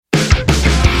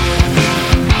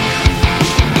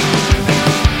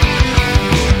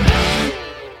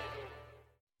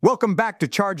Welcome back to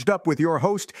Charged Up with your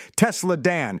host, Tesla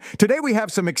Dan. Today we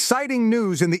have some exciting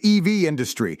news in the EV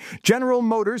industry. General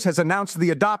Motors has announced the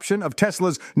adoption of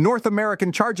Tesla's North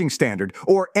American Charging Standard,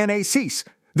 or NACS.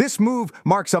 This move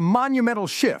marks a monumental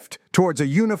shift towards a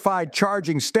unified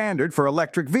charging standard for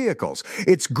electric vehicles.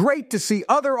 It's great to see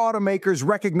other automakers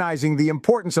recognizing the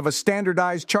importance of a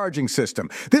standardized charging system.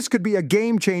 This could be a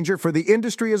game changer for the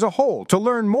industry as a whole. To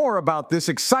learn more about this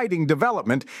exciting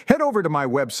development, head over to my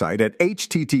website at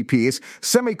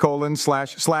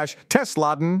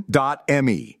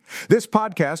https://tesladen.me. This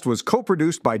podcast was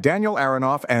co-produced by Daniel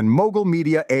Aronoff and Mogul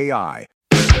Media AI.